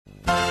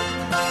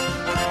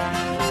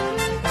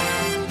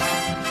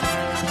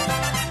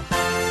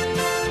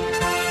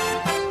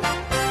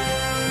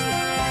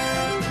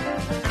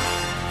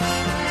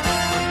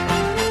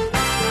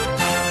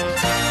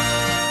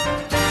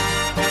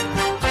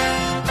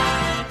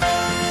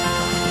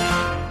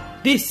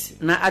This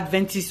na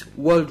Adventist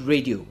World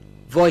Radio,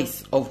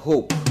 Voice of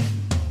Hope.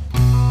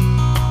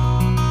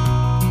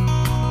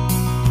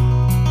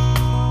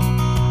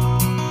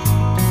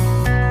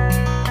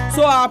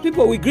 So our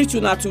people, we greet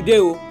you now today.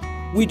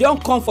 We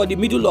don't come for the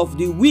middle of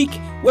the week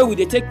where we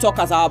dey take talk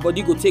as our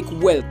body go take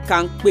well,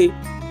 kampe.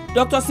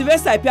 Dr.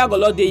 Sylvester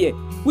Ipiagolo dey here.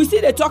 We still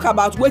dey talk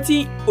about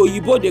wetin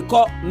oyibo dey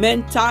call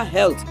mental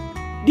health.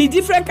 The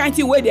different kind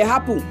thing wey dey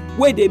happen,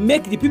 wey dey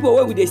make the people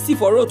wey we dey see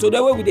for road today,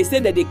 wey we dey say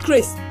that they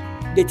craze,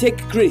 they take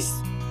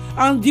craze.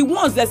 And the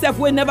ones themselves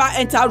wey never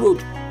enter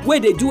road, wey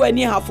dey do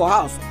anyhow for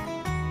house,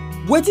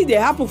 wetin dey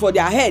happen for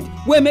their head,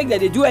 wey make them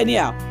dey do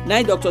anyhow.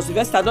 Now Dr.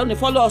 Sylvester don dey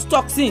follow us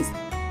talk since.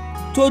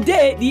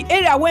 Today, the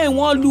area where we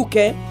wan look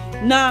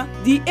na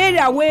the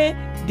area where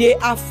dey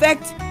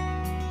affect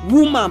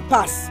woman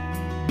pass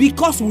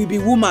because we be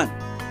woman.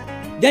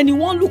 Then you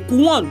wan look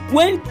one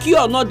when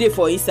cure no dey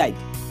for inside.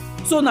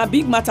 So na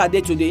big matter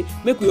dey today.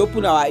 Make we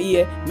open our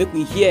ear, make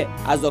we hear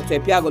as Dr.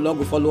 Ipiagolo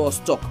go follow us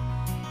talk.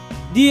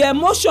 The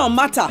emotion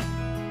matter,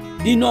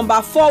 the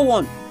number 4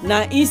 one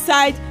na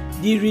inside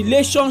the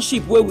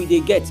relationship wey we dey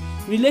get.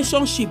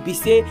 Relationship be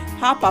say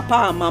how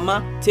papa and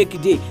mama take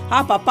day,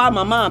 how papa,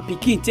 mama and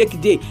pikin take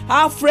day,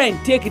 how friend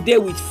take day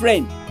with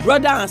friend,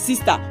 brother and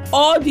sister.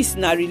 All this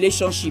na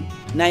relationship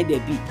na dey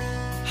be.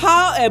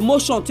 How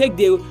emotion take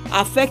dey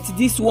affect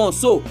this one,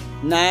 so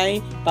na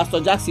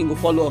Pastor Jackson go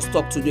follow us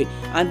talk today.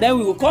 And then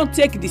we go come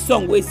take the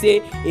song wey say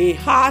a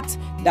heart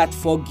that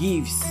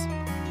forgives.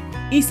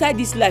 Inside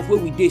this life wey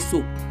we dey,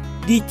 so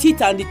the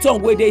teeth and the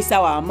tongue wey dey inside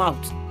our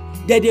mouth,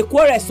 dey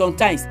quarrel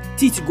sometimes.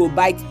 Teeth go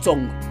bite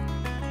tongue,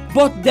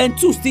 but then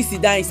two still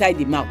sit down inside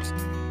the mouth.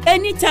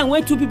 Anytime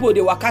when two people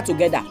dey waka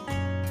together,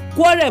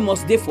 quarrel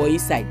must dey for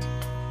inside.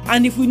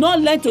 And if we no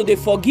learn to dey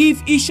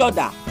forgive each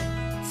other,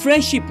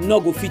 friendship no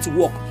go fit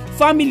work,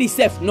 family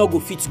sef no go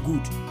fit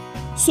good.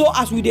 So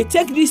as we dey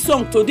take this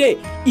song today,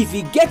 if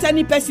you get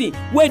any person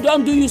wey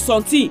don do you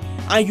something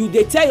and you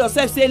dey tell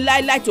yourself say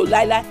lie to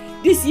lie,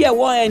 this year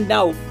wan end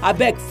now,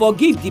 abeg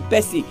forgive the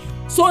person,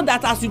 so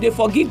that as you dey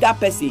forgive that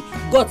person,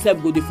 God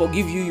sef go dey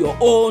forgive you your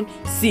own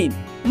sin.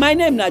 My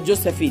name na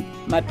Josephine.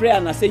 My prayer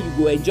na say you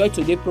go enjoy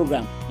today's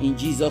program in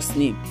Jesus'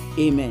 name.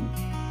 Amen.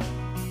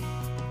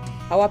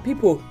 Our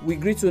people, we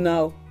greet you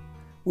now.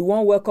 We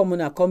wan welcome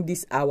una come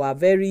this our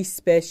very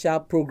special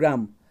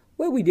program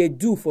wey we dey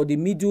do for the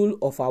middle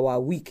of our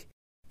week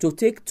to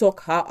take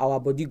talk how our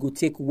body go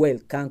take well,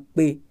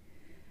 kampe.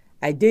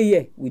 I dey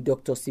here with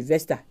Dr.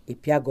 Sylvester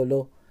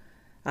Ipiagolo,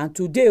 and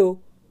today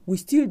we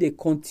still dey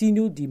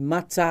continue the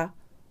matter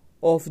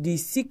of the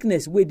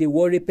sickness wey dey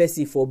worry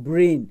person for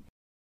brain.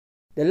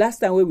 The last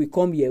time wey we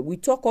come here, we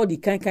talk all the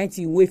kind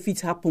thing wey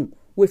fit happen,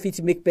 wey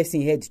fit make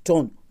person head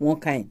turn one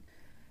kind.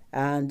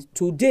 And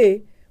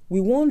today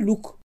we wan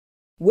look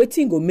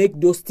wetin go make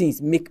those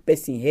things make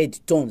person head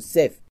turn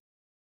sef.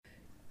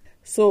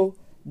 So,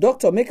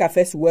 doctor, make I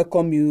first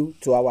welcome you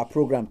to our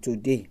program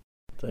today.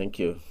 Thank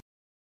you.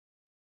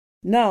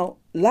 Now,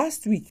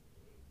 last week,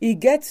 e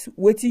get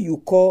wetin you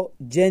call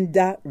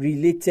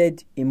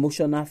gender-related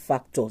emotional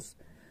factors.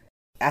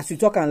 As you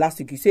talk am last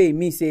week, you say e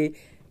mean say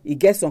e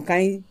get some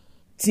kind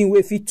thing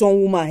wey fit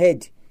turn woman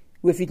head,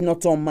 wey fit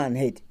not turn man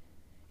head.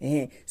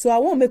 So I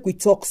wan make we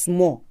talk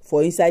small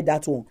for inside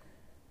that one.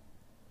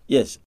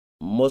 Yes,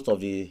 most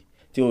of the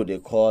thing they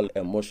call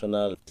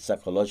emotional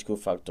psychological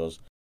factors,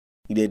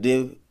 they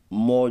dey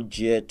more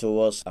geared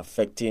towards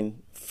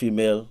affecting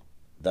female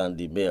than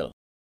the male.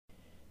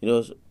 You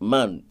know,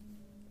 man,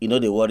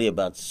 they worry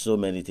about so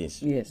many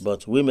things. Yes.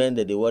 But women,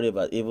 they worry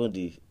about even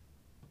the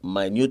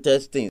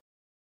minutest things.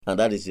 And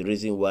that is the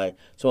reason why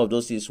some of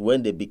those things,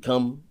 when they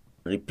become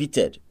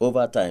repeated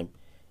over time,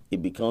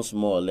 it becomes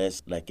more or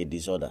less like a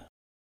disorder.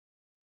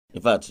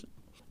 In fact,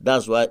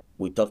 that's why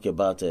we talk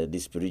about the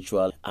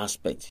spiritual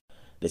aspect.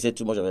 They say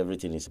too much of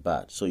everything is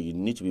bad. So you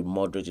need to be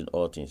moderate in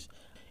all things.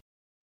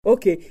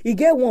 Okay, e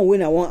get one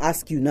when I want to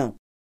ask you now.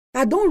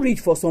 I don't read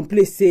for some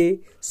place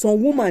say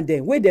some woman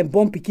then when them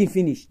born pikin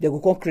finish, they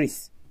go come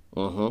craze.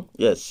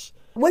 Yes.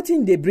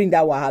 Wetin dey bring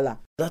that wahala?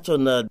 That's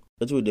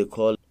what they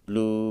call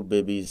blue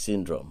baby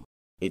syndrome.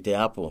 It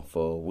happen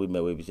for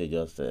women when we say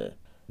just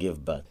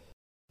give birth.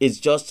 It's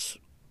just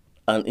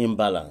an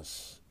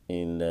imbalance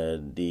in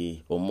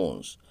the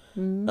hormones.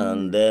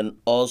 And then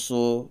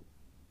also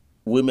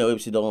women when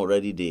we don't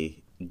already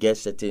they get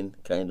certain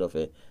kind of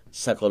a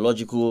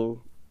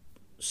psychological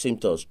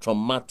symptoms,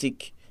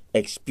 traumatic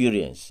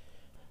experience.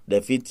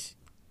 They fit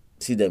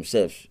see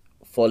themselves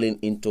falling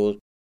into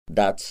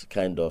that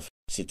kind of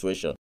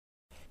situation.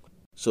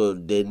 So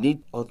they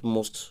need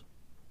utmost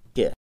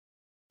care.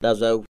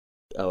 That's why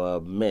our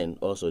men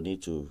also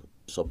need to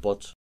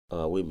support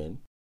our women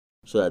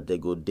so that they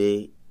go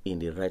day in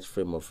the right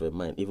frame of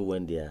mind, even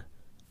when they are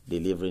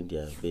delivering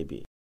their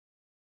baby.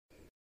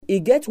 E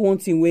get one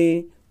thing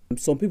where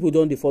some people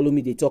don't they follow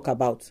me, they talk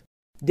about.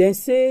 They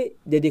say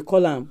that they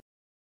call them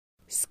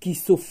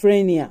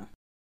schizophrenia.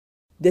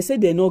 They say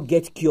they not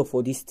get cure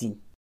for this thing.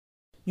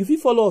 You fit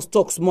follow us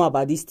talk more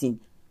about this thing?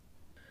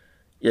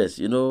 Yes,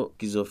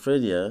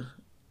 schizophrenia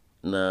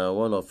now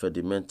one of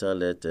the mental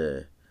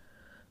health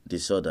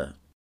disorder,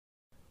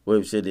 where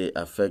we say they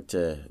affect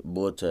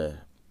both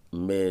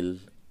male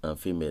and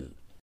female.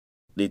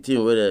 The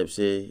thing where they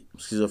say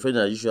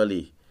schizophrenia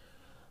usually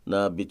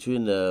now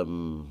between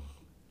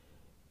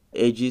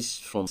ages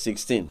from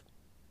 16,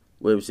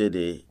 where we say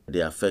they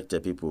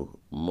affect people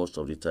most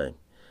of the time.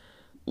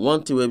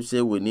 One thing we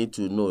say we need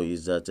to know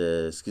is that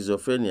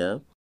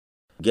schizophrenia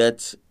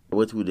gets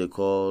what we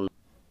call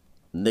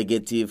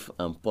negative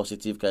and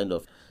positive kind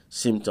of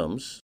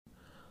symptoms.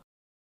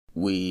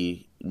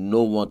 We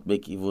no want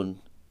make even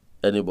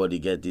anybody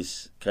get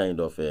this kind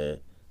of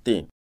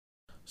thing.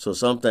 So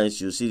sometimes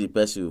you see the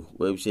person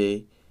where we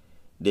say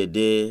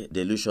they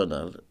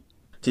delusional.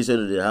 Things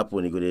when they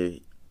happen, you go to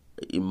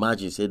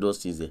imagine say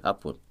those things they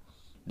happen.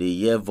 They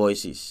hear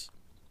voices.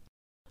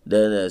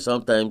 Then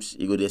sometimes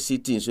you go to see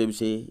things where we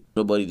say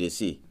nobody they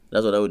see.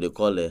 That's what they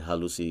call a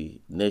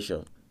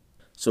hallucination.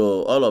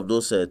 So all of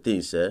those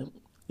things,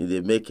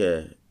 they make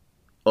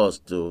us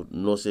to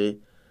know say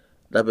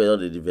that person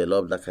they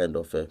develop that kind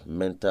of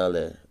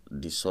mental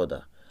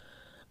disorder.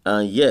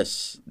 And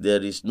yes,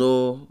 there is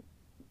no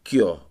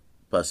cure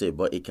per se,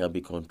 but it can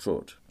be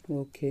controlled.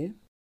 Okay.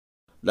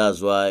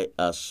 That's why,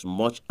 as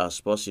much as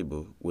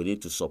possible, we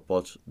need to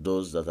support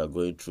those that are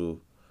going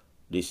through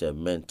these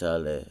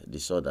mental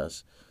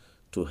disorders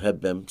to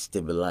help them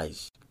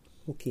stabilize.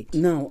 Okay.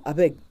 Now,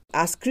 abeg,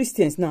 as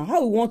Christians now,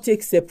 how we want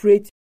to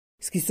separate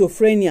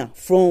schizophrenia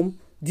from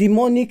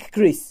demonic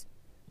craze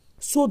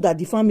so that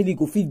the family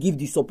go fit give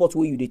the support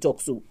where you dey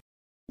talk so?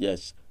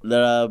 Yes,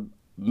 there are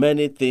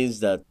many things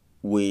that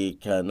we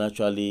can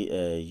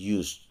actually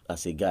use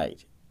as a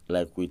guide.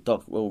 Like we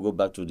talk when we go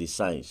back to the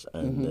signs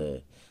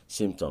and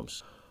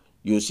symptoms.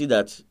 You see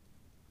that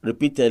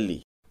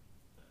repeatedly,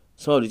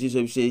 some of the things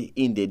we say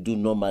in they do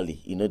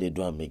normally, they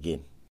do them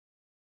again.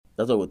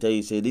 That's what we tell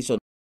you, say this one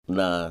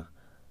na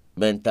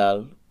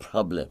mental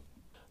problem.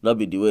 Not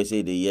be the way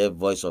say they hear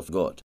voice of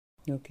God.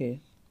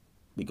 Okay.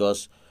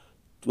 Because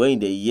when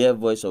they hear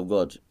voice of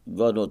God,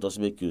 God not just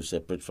make you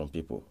separate from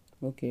people.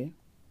 Okay.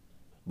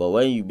 But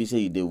when you be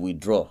say they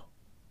withdraw,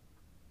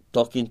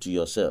 talking to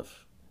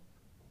yourself,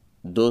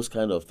 those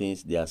kind of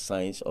things, they are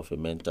signs of a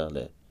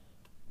mental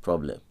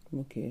problem.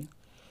 Okay.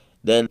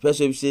 Then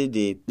person say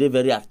they're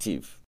very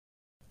active,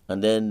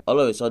 and then all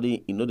of a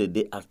sudden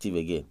they active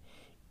again.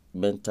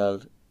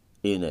 Mental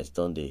illness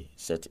don't they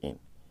set in.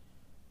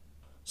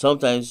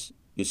 Sometimes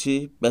you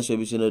see person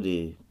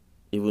they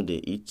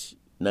eat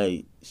now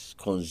it's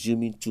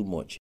consuming too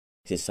much.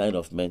 It's a sign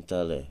of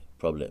mental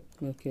problem.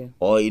 Okay.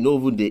 Or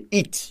even they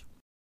eat,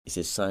 it's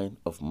a sign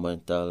of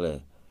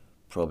mental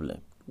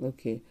problem.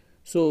 Okay.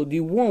 So the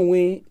one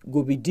way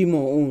go be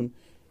demon own,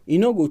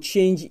 go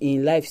change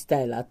in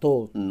lifestyle at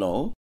all.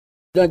 No.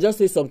 Don't just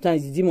say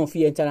sometimes the demon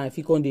fit enter and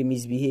fit come they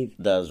misbehave.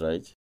 That's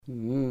right.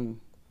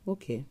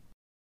 Okay.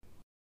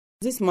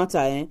 This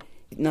matter,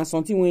 now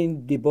something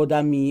when they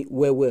bother me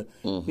well.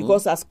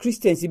 Because as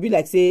Christians, it be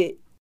like say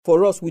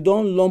for us we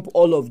don't lump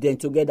all of them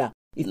together.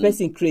 If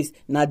person craze,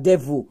 na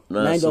devil,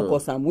 na don't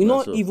cause am. We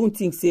not even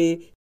think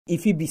say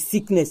if it be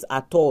sickness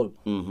at all,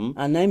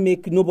 and I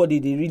make nobody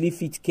they really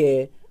fit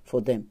care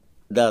for them.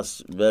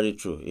 That's very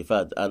true. In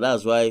fact, and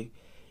that's why,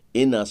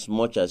 in as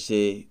much as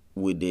say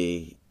we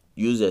they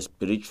use a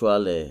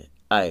spiritual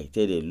eye,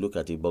 till they look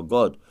at it, but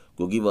God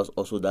will give us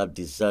also that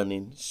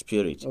discerning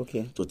spirit,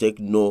 to take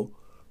know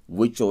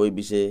which way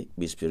be say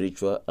be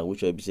spiritual and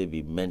which way be say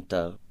be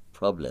mental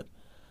problem.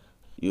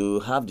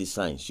 You have the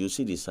signs, you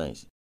see the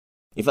signs.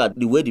 In fact,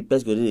 the way the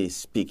person they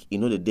speak,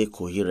 that they're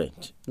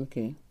coherent.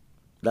 Okay.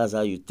 That's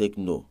how you take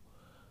know.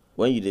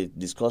 When you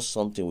discuss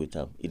something with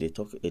them, they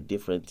talk a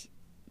different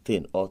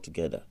thing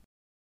altogether.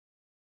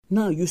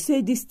 Now you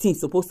say this thing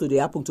supposed to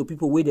happen to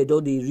people where they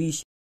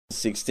reach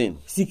 16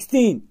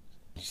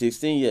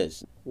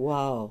 years.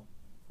 Wow.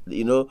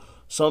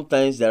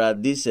 Sometimes there are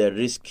these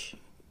risk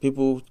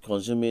people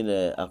consuming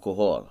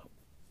alcohol,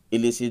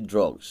 illicit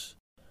drugs.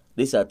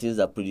 These are things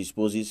that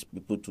predisposes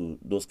people to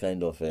those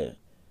kind of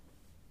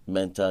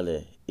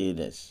mental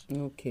illness.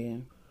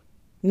 Okay.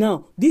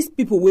 Now these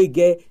people will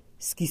get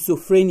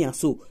schizophrenia,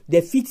 so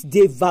they fit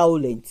they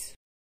violent.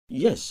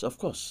 Yes, of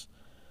course.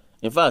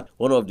 In fact,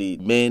 one of the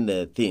main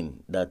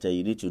thing that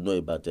you need to know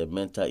about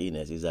mental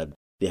illness is that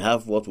they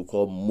have what we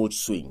call mood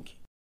swing.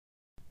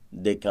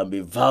 They can be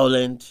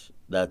violent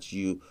that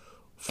you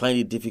find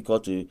it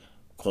difficult to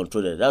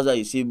control it. That's why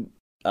you see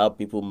how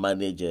people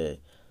manage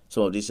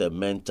some of these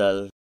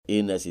mental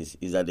illnesses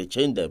is that they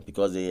change them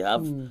because they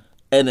have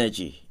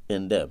energy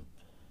in them.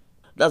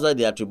 That's why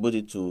they attribute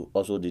it to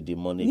also the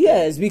demonic.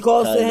 Yes,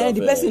 because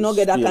the person not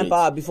get that kind of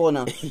power before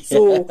now.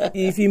 So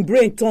if in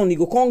brain turn, he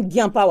go come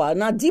get power.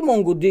 Now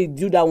demon go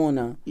do that one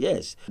now.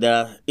 Yes, there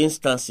are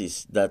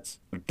instances that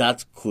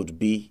could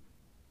be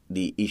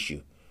the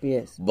issue.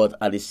 Yes, but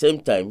at the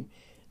same time,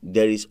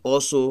 there is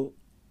also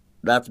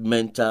that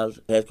mental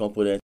health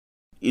component.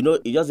 It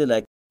just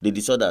like the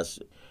disorders.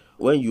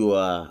 When you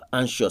are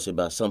anxious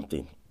about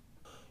something,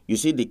 you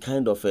see the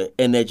kind of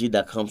energy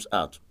that comes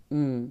out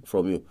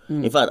from you.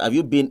 In fact, have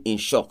you been in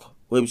shock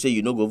where you say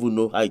you don't even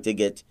know how to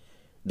get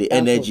the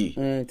energy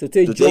to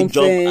take jump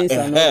fence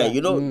and all that.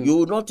 You know, you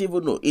will not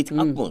even know. It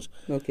happens.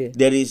 Okay.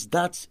 There is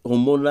that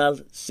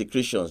hormonal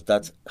secretions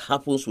that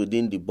happens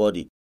within the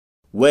body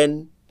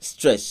when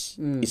stress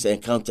is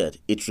encountered.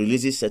 It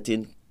releases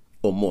certain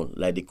hormone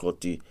like the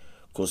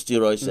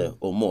corticosteroid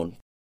hormone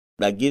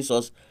that gives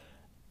us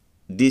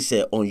this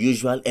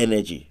unusual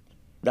energy.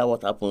 That's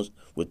what happens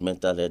with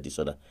mental health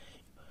disorder.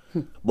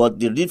 But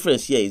the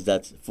difference here is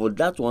that for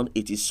that one,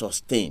 it is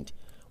sustained,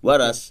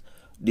 whereas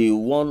the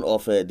one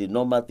of the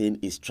normal thing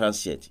is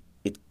transient.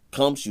 It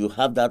comes, you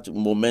have that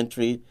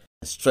momentary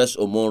stress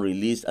hormone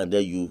release, and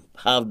then you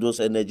have those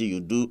energy,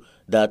 you do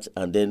that,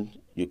 and then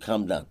you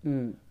calm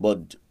down.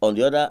 But on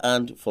the other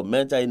hand, for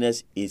mental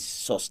illness, it's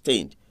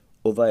sustained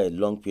over a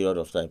long period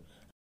of time.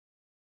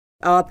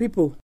 Our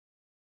people,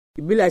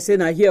 it be like saying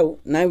now here,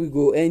 now we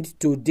go end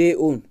today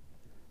on.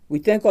 We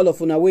thank all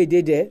of una wey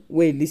dey there,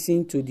 wey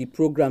listen to the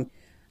program.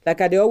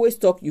 Like I dey always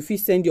talk, you fit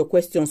send your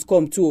questions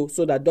come too,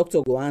 so that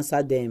doctor go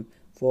answer them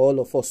for all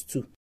of us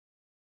too.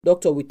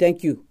 Doctor, we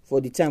thank you for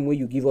the time wey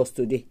you give us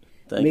today.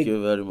 Thank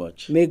you very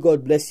much. May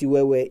God bless you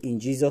well in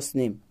Jesus'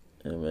 name.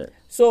 Amen.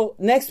 So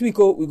next week,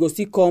 we go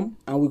still come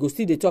and we go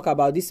still dey talk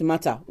about this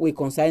matter wey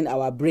concern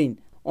our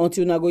brain.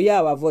 Until una go hear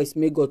our voice,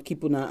 may God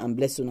keep una and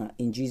bless una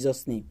in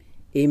Jesus' name.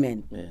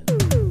 Amen. Amen.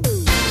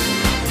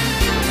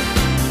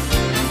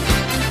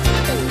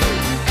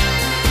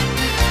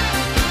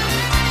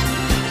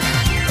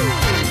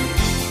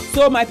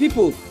 So my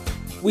people,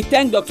 we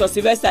thank Dr.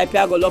 Sylvester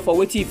Ipiagolo for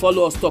wetin he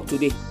follow us talk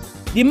today.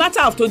 The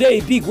matter of today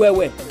is big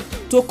well.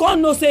 To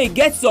come know say e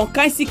get some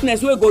kind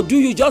sickness wey go do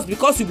you just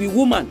because you be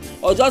woman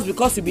or just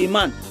because you be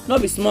man, no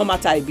be small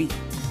matter e be.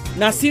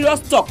 Na serious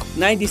talk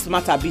na this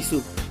matter be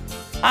so.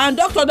 And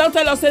doctor don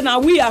tell us say na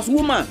we as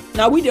woman,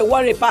 na we dey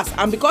worry pass,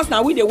 and because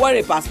na we dey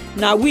worry pass,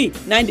 na we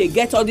na dey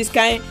get all this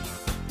kind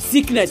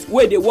sickness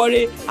wey dey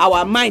worry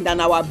our mind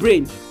and our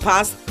brain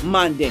pass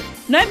man dem.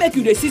 Na make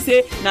you dey see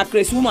say na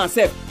crazy woman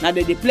sef na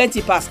dey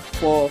plenty pass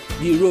for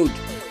the road.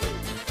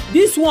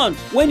 This one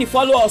when he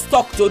follow us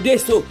talk today,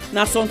 so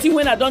na something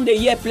when I don dey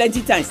hear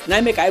plenty times. Na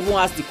make I even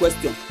ask the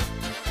question.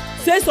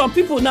 Say some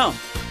people now,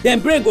 dem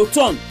brain go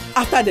turn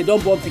after they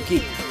don born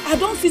pikin. I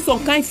don see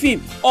some kind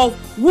film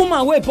of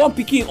woman wey born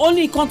pikin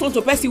only come turn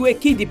to person wey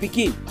kill the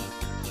pikin.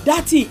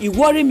 That thing e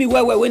worry me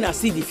well when I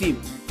see the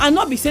film. And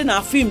not be say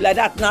na film like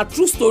that, na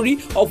true story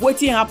of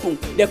wetin happen.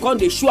 They come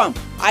dey show am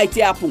how it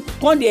happen,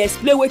 come dey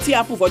explain wetin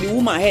happen for the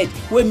woman head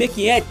wey make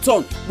im head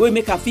turn, wey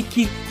make her fit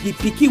kill the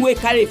pikin wey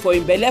carry for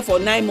im belle for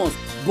 9 months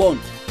born.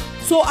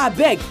 So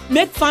abeg,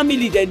 make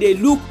family dem dey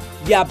look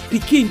their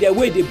pikin the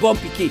way they born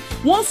pikin.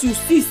 Once you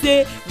see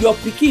say your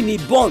pikin e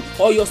born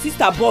or your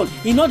sister born,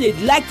 e no dey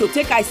like to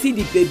take eye see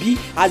the baby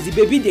as the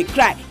baby dey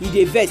cry, e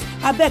dey vex.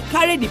 Abeg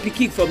carry the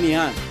pikin from im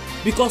hand,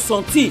 because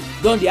something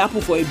don dey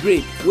happen for a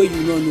brain wey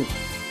you no know.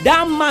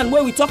 That man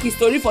wey we talk his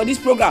story for this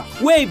program,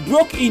 wey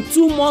broke in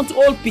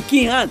 2-month-old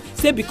pikin hand,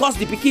 say because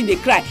the pikin dey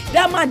cry,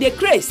 that man dey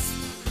craze.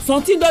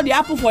 Something don dey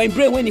happen for him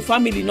brain when the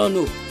family no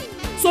know.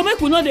 So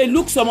make we no dey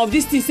look some of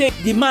these things say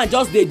the man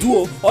just dey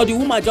do or the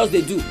woman just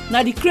dey do.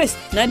 Na the craze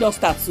na don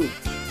start so.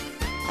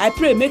 I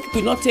pray make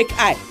we not take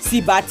eye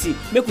see bad thing,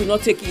 make we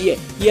not take ear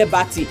hear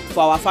bad thing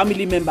for our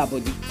family member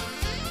body.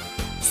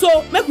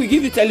 So make we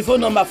give you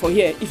telephone number for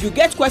here. If you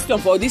get question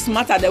for this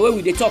matter the way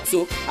we dey talk,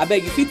 so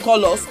abeg you fit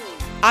call us,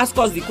 ask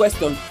us the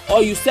question,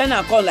 or you send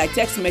am call like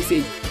text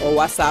message or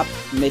WhatsApp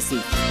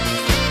message.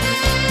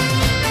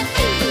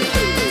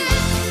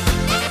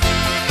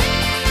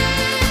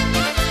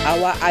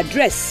 Our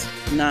address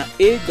na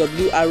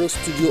AWR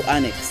Studio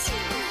Annex,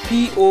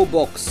 P.O.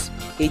 Box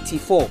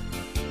 84,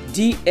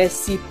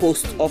 DSC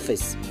Post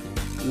Office,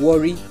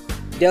 Warri,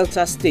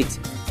 Delta State,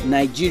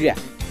 Nigeria.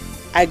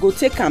 I go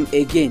take am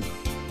again.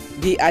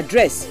 The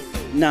address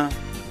na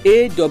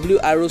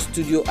AWR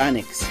Studio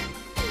Annex,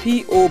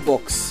 P.O.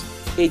 Box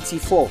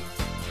 84,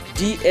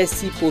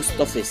 DSC Post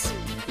Office,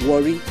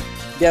 Warri,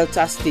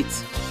 Delta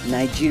State,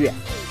 Nigeria.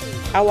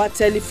 Our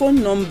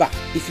telephone number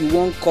if you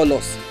wan call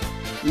us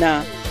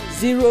na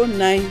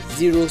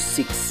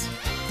 0906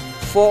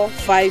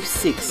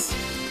 456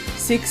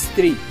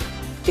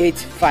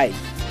 6385.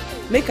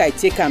 Make I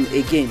take am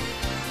again.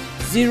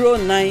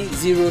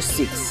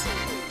 0906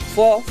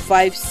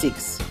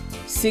 456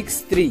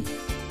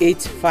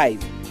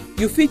 6385.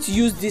 You fit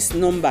use this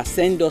number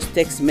send us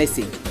text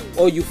message,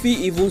 or you fit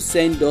even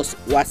send us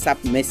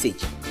WhatsApp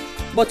message.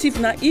 But if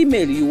na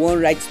email you wan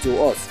write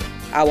to us,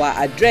 our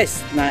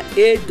address na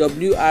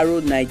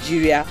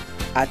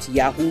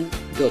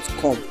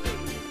awrnigeria@yahoo.com.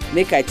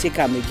 Make I take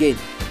am again.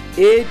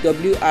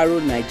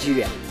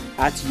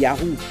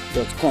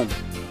 awrnigeria@yahoo.com.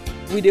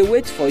 We dey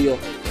wait for your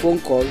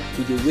phone call,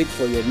 we dey wait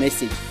for your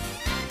message.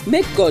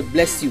 Make God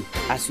bless you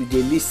as you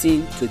dey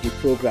listen to the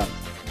program.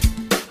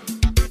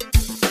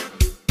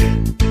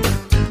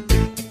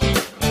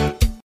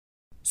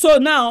 So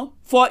now,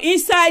 for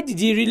inside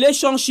the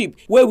relationship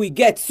wey we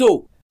get,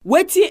 so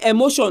wetin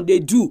emotion dey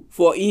do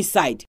for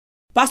inside?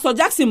 Pastor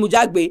Jackson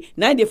Mujagbe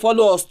na dey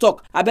follow us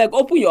talk. Abeg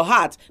open your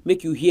heart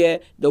make you hear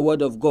the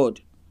word of God.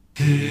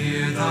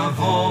 Hear the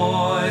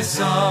voice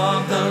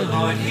of the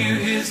Lord, hear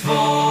his voice.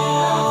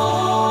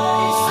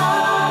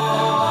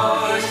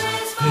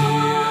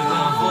 Hear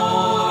the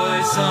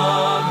voice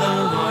of the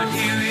Lord,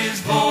 hear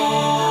his voice.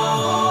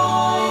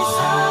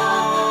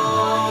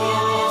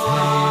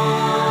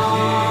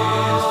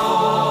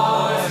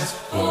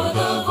 For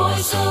the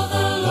voice of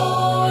the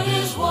Lord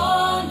is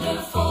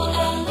wonderful,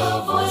 and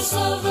the voice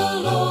of the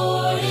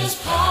Lord is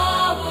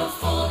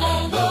powerful,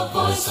 and the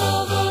voice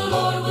of the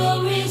Lord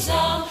will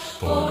resound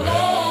forevermore.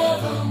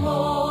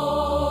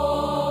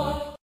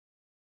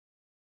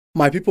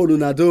 My people,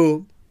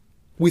 Lunado,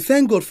 we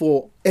thank God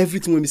for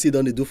everything when we say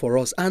don't they do for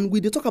us. And we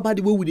dey talk about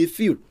the way we dey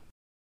feel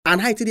and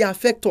how it dey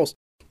affect us.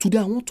 Today,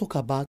 I want to talk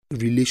about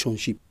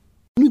relationship.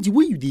 You know, the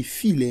way you dey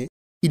feel, it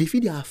dey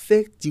feel dey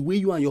affect the way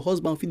you and your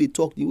husband feel dey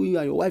talk, the way you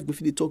and your wife go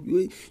feel dey talk, the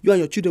way you and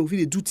your children feel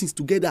dey do things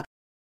together.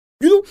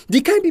 You know,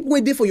 the kind of people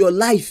wey dey for your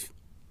life,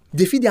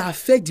 they feel dey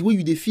affect the way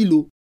you dey feel.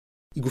 Oh,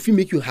 it go feel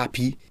make you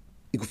happy,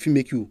 it go feel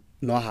make you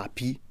not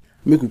happy.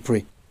 Make we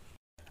pray.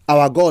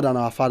 Our God and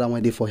our Father,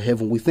 when they for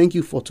heaven, we thank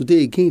you for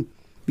today again,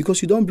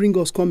 because you don't bring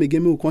us come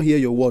again, we can't hear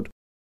your word.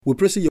 We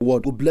pray your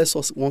word will bless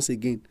us once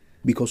again,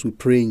 because we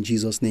pray in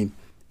Jesus' name.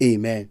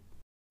 Amen.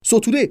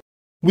 So today,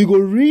 we go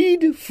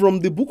read from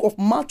the book of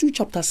Matthew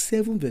chapter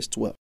 7 verse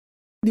 12.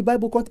 The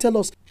Bible can tell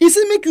us, he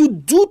said make you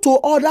do to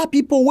other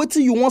people what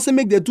you want to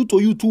make them do to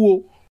you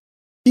too.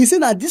 He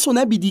said that this will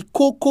not be the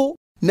cocoa,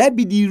 not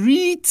be the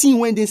real thing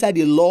when they inside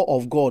the law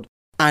of God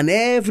and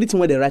everything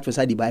when they write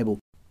inside the Bible.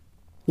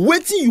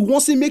 What you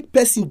want to make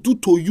person do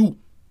to you,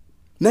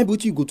 not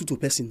what you go do to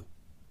person.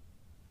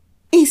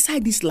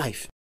 Inside this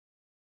life,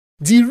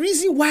 the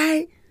reason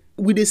why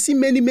we dey see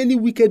many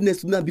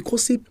wickedness now,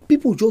 because say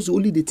people just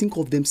only they think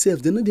of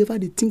themselves. They not ever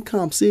they think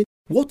calm. Say,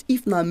 what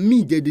if na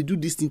me they do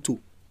this thing too?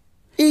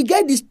 He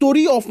get the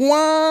story of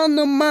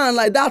one man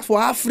like that for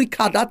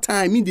Africa that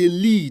time. He dey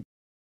lead.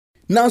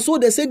 Now so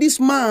they say this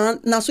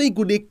man, now so he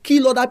go they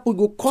kill other people, he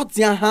go cut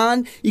their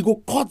hand, he go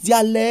cut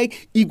their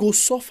leg, he go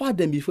suffer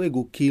them before he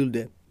go kill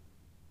them.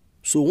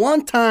 So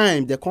one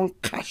time they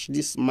can't catch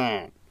this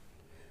man.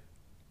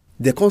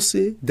 They can't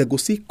say they go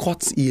see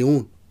cut his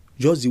own,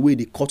 just the way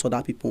they cut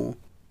other people.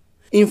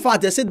 In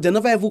fact, they said they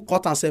never even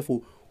cut themselves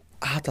for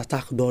heart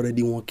attack. They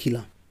already want to kill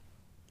him.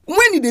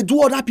 When they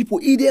do other people,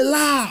 they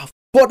laugh.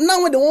 But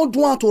now when they want to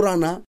do to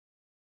Rana,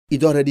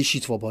 it already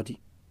shit for body.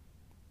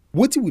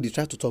 What will they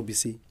try to talk? We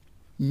say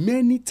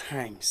many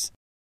times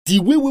the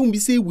way when we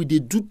say we they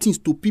do things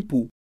to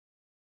people,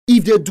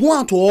 if they do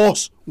unto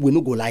us, we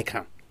no go like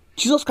them.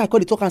 Jesus Christ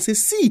called the talk and say,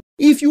 see,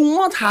 if you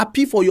want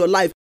happy for your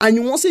life and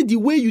you want to say the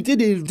way you did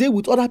the day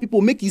with other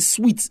people, make it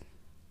sweet.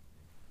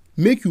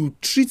 Make you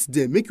treat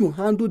them, make you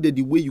handle them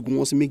the way you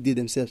want to make they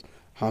themselves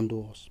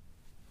handle us.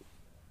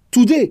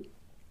 Today,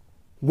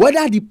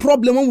 whether the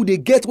problem when they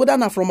get, whether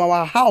not from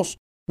our house,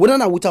 whether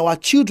not with our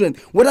children,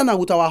 whether not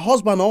with our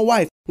husband or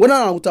wife, whether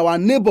not with our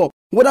neighbor,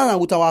 whether not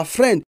with our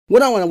friend,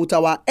 whether not with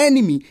our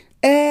enemy,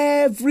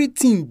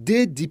 everything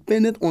they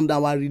dependent on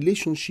our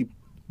relationship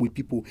with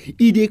people.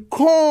 It they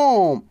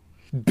come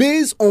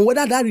based on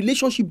whether that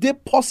relationship they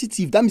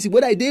positive. That means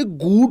whether they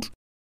good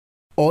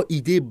or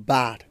it they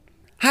bad.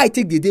 How I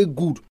take the day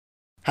good,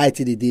 how I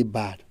take the day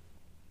bad.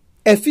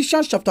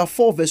 Ephesians chapter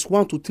 4 verse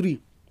 1 to 3.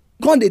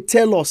 God they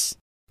tell us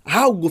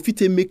how we go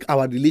fit make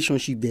our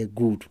relationship there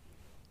good.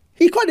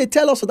 He can't they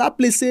tell us that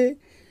place say,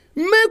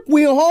 make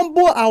we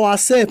humble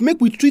ourselves,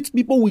 make we treat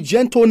people with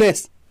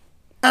gentleness,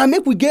 and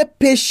make we get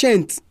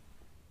patient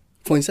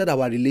for inside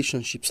our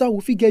relationship, so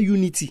we fit get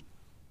unity.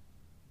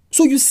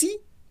 So you see,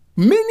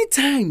 many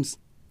times,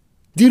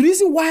 the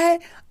reason why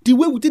the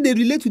way we think they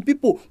relate with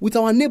people, with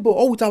our neighbor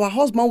or with our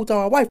husband, with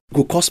our wife,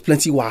 go cause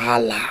plenty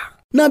wahala.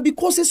 Now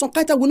because say some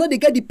kind of we know they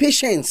get the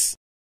patience.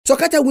 Some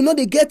kind of we know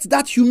they get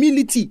that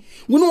humility.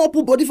 We don't want to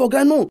put body for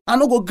ground. No, I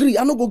no go agree.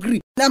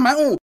 Now my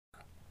own.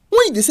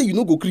 When they say you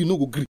no go agree, no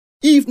go agree.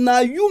 If now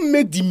you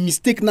make the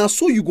mistake, now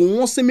so you go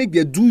want to make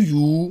them do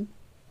you,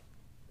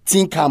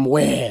 think I'm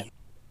well.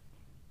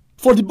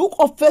 For the book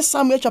of 1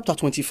 Samuel chapter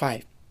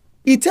 25,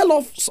 it tells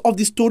us of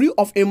the story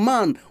of a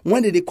man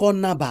when they call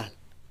Nabal.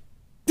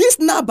 This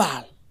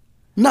Nabal,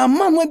 now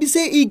man when they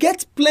say he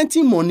gets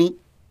plenty money,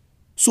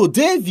 so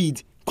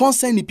David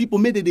concern the people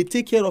made that they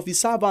take care of his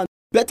servant,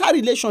 better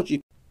relationship.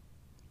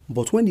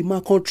 But when the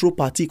man can't throw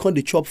party, can't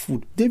they chop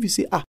food, David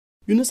say,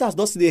 you know, sir,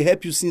 does they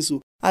help you since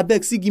so? I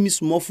beg, see, give me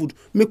small food,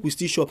 make we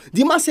still shop.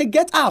 The man say,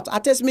 get out. I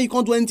tell me you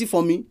can't do anything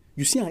for me.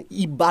 You see,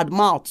 he bad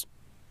mouth.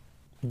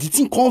 The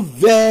thing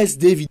converse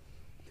David.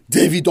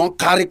 David don't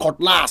carry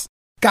cutlass.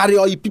 Carry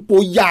all the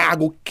people,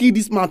 go kill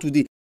this man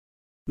today.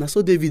 Now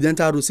so David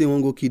enter to say,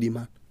 won't go kill the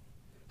man.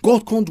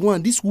 God can't do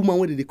one. This woman,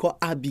 what they call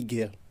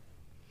Abigail,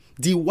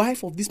 the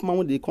wife of this man,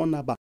 what they call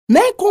Nabal.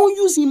 Now he can't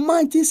use his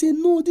mind. They say,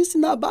 no, this is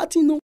not bad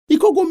thing. No. He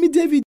can't go meet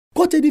David.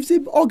 Go tell David, say,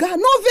 oh God,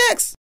 no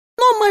vex.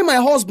 Not mind my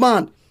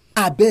husband.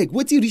 I beg,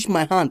 wait till reach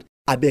my hand.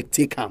 I beg,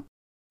 take him.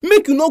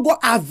 Make you not go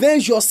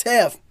avenge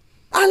yourself.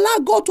 Allow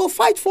God to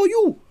fight for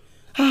you.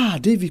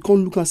 David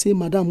can't look and say,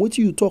 madam, what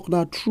you talk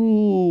now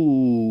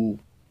true?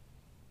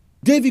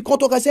 David come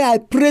talk and say, I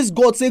praise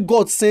God, say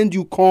God send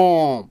you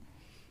come.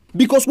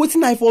 Because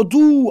wetin I for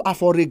do, I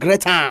for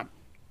regret am.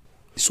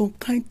 Some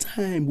kind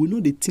time we know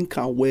they think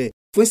and well.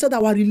 For instead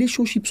our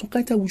relationship, some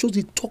kind time we just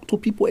dey talk to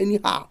people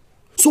anyhow.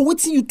 So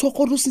wetin you talk,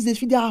 all those things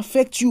they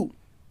affect you.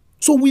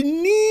 So we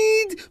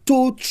need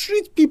to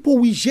treat people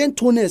with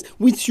gentleness,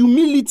 with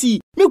humility.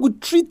 Make we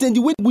treat them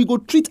the way we go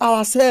treat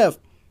ourselves.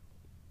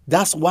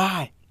 That's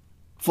why,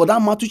 for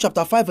that Matthew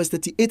chapter 5 verse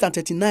 38 and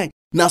 39,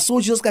 now so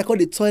Jesus Christ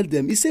they tell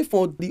them. He say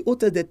for the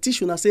hotel they teach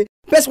you and say,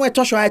 best when I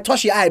touch your eye,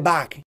 touch your eye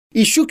back.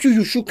 He shook you,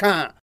 you shook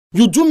her.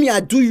 You do me,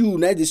 I do you.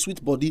 Now the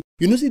sweet body.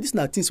 You know, see this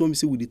na things when we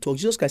say with the talk.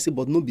 Jesus Christ say,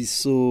 but no be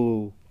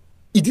so.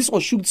 If this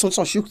one shook this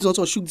one, shook this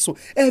one, shook this one.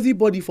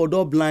 Everybody for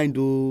that blind,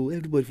 oh.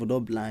 Everybody for that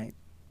blind.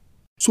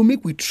 So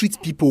make we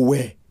treat people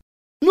well.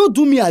 No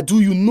do me, I do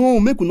you. No,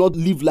 make we not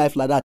live life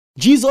like that.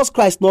 Jesus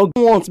Christ not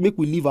want make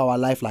we live our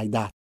life like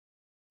that.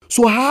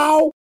 So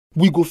how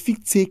we go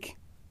fit take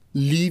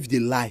live the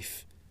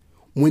life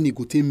when he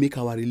go take make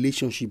our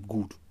relationship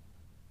good?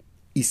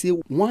 He say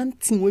one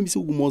thing when we say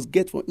we must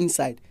get from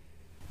inside,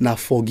 now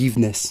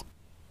forgiveness.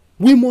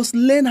 We must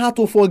learn how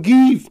to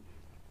forgive.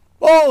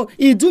 Oh,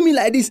 he do me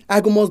like this,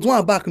 I must do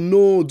am back.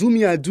 No, do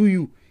me, I do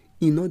you.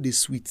 He not the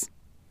sweet.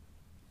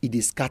 He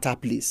the scatter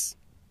place.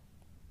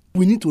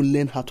 We need to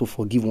learn how to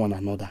forgive one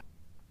another.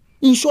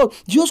 In short,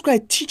 Jesus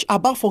Christ teach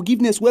about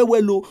forgiveness well,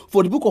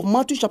 for the book of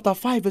Matthew chapter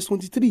 5 verse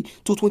 23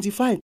 to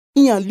 25.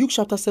 In Luke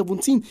chapter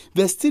 17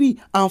 verse 3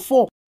 and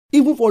 4.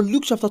 Even for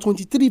Luke chapter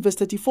 23 verse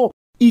 34.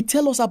 He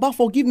tell us about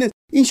forgiveness.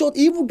 In short,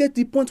 he even get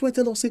the point where he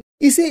tell us,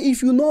 he say,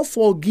 if you not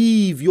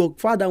forgive, your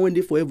Father when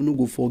they forever no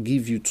go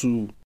forgive you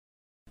too.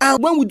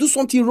 And when we do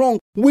something wrong,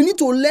 we need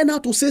to learn how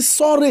to say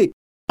sorry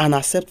and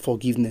accept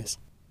forgiveness.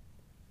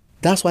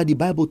 That's why the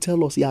Bible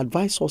tell us, he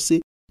advise us,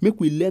 say, make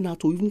we learn how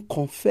to even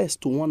confess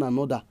to one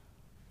another.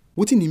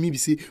 What in the mean be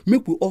say,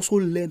 make we also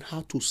learn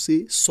how to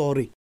say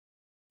sorry.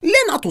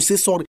 Learn how to say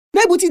sorry.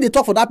 Now everything they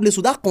talk for that place,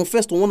 so that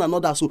confess to one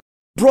another. So,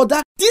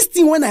 brother, this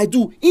thing when I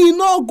do, it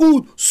not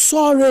good.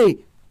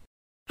 Sorry.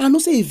 I no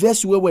say a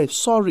verse you were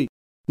sorry,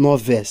 no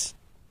verse.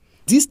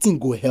 This thing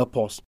go help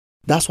us.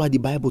 That's why the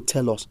Bible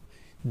tell us,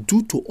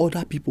 do to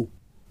other people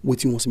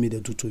what you want me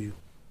to do to you.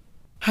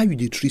 How you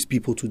dey treat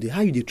people today?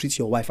 How you dey treat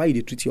your wife? How you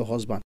dey treat your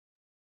husband?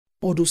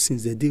 All those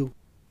things they do.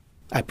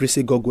 I pray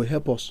say God will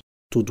help us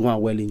to do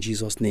well in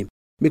Jesus' name.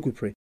 Make we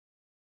pray.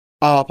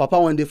 Our Papa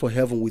one day for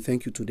heaven, we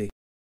thank you today.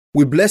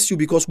 We bless you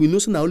because we know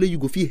so now only you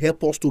go fit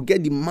help us to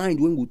get the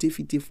mind when we take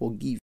fit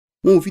forgive.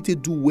 When we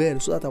fit do well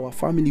so that our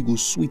family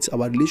goes sweet,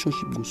 our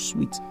relationship goes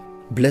sweet.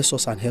 Bless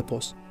us and help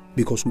us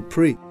because we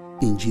pray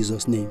in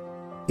Jesus' name.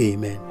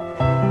 Amen.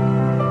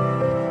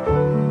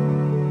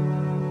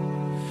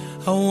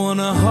 I want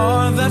a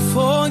heart that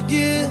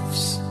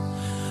forgives,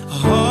 a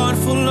heart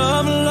full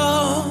of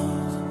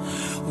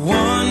love,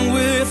 one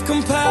with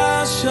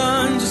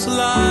compassion just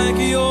like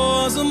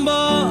yours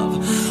above,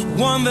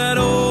 one that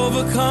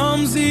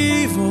overcomes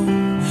evil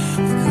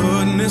with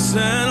goodness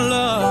and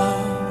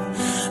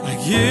love, like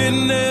it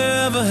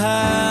never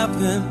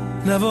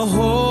happened, never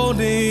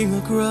holding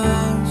a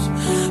grudge.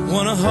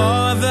 Want a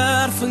heart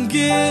that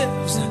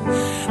forgives,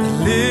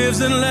 that lives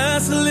and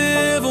lets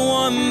live,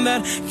 one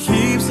that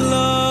keeps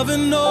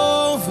loving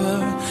over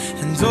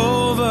and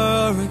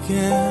over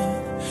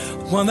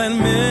again, one that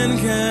men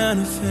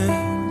can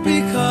offend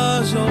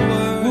because your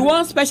word. We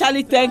want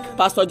specially thank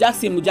Pastor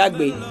Jackson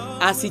Mujagbe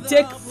as he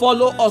take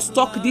follow us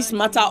talk this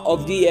matter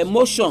of the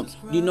emotion,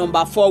 the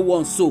number 4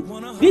 one. So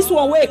this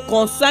one wey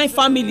concern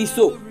family,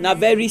 so na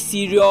very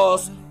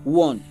serious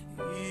one.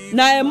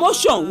 Na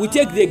emotion we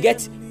take dey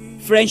get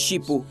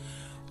friendship.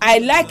 I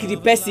like the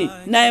person,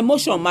 na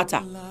emotion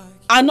matter.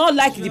 I not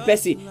like the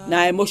person,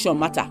 na emotion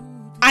matter.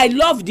 I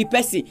love the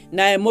person,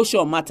 na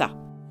emotion matter.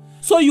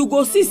 So you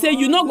go see say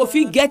you not go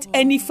fit get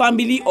any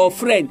family or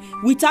friend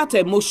without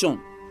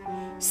emotion.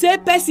 Say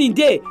person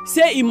dey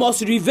say he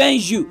must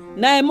revenge you,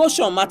 na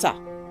emotion matter.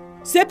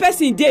 Say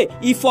person dey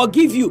he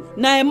forgive you,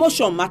 na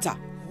emotion matter.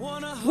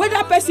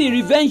 Whether person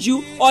revenge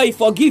you or he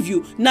forgive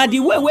you, na the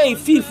way he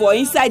feel for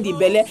inside the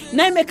belle,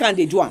 na make am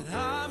dey do am.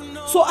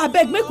 So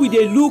abeg make we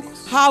dey look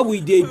how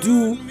we dey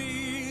do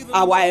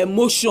our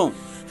emotion.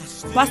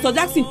 Pastor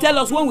Jackson tell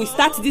us when we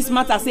start this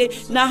matter, say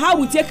na how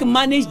we take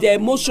manage the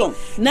emotion,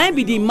 na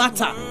be the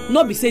matter,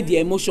 not be say the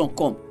emotion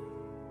come.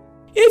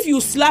 If you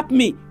slap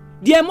me,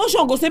 the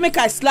emotion go say make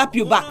I slap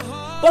you back.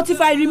 But if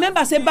I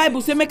remember say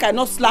Bible say make I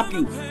not slap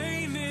you,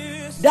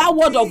 that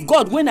word of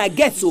God when I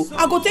get so,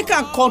 I go take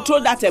and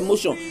control that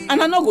emotion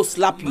and I not go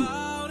slap you.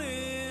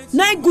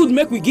 Na good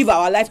make we give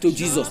our life to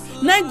Jesus.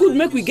 Na good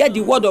make we get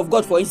the word of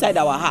God for inside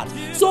our heart.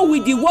 So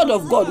with the word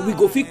of God, we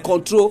go fit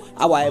control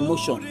our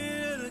emotion.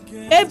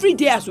 Every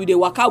day as we dey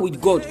waka with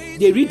God,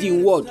 dey read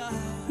Him word,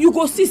 you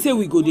go see say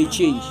we go dey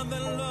change.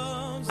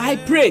 I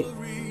pray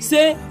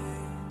say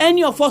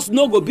any of us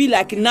no go be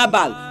like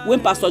Nabal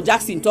when Pastor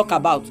Jackson talk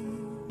about,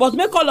 but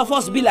make all of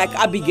us be like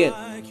Abigail,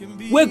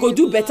 wey go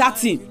do better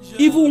thing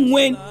even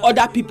when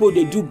other people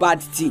dey do bad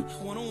thing.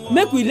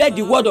 Make we let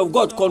the word of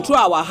God control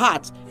our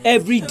heart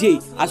every day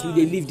as we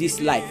dey live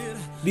this life.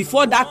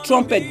 before that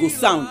trumpet go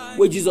sound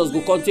wey Jesus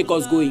go come take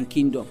us go in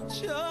kingdom.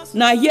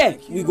 Na here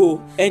we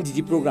go end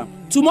the program.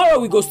 Tomorrow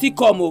we go still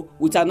come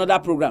with another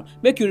program.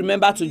 Make you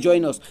remember to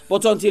join us.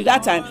 But until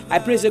that time, I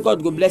pray say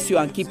God go bless you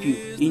and keep you.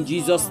 In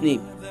Jesus'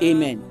 name,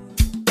 amen.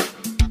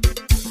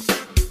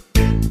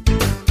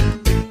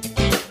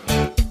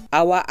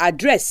 Our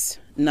address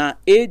na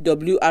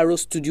AWR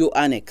Studio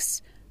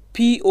Annex,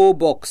 P.O.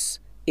 Box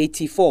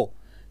 84,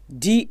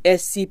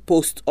 DSC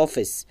Post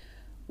Office,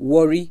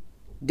 Warri,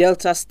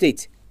 Delta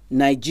State,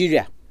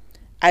 Nigeria.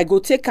 I go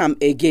take am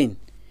again.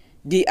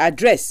 The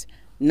address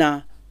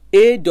na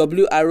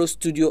AWR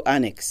Studio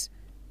Annex,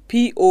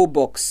 P.O.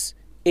 Box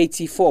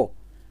 84,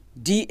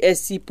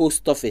 DSC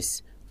Post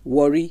Office,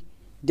 Warri,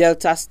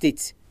 Delta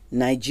State,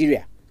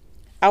 Nigeria.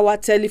 Our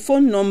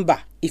telephone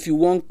number, if you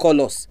wan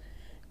call us,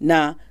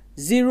 na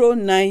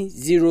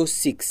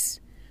 0906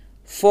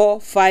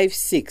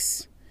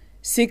 456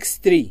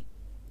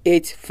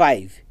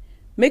 6385.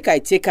 Make I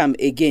take am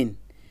again.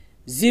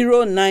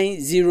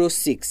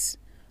 0906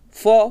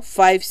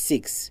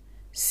 456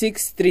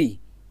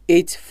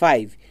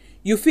 6385.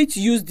 You fit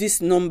use this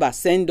number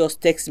send us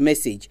text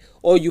message,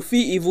 or you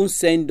fit even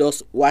send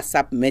us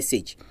WhatsApp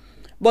message.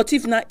 But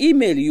if na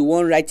email you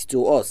wan write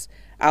to us,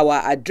 our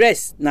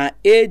address na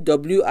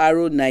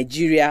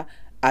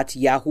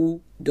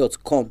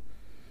awrnigeria@yahoo.com.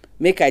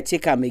 Make I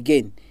take am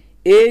again.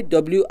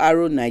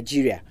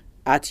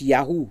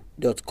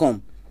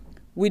 awrnigeria@yahoo.com.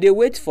 We dey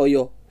wait for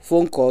your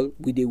phone call.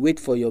 We dey wait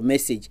for your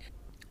message.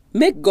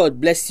 Make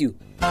God bless you.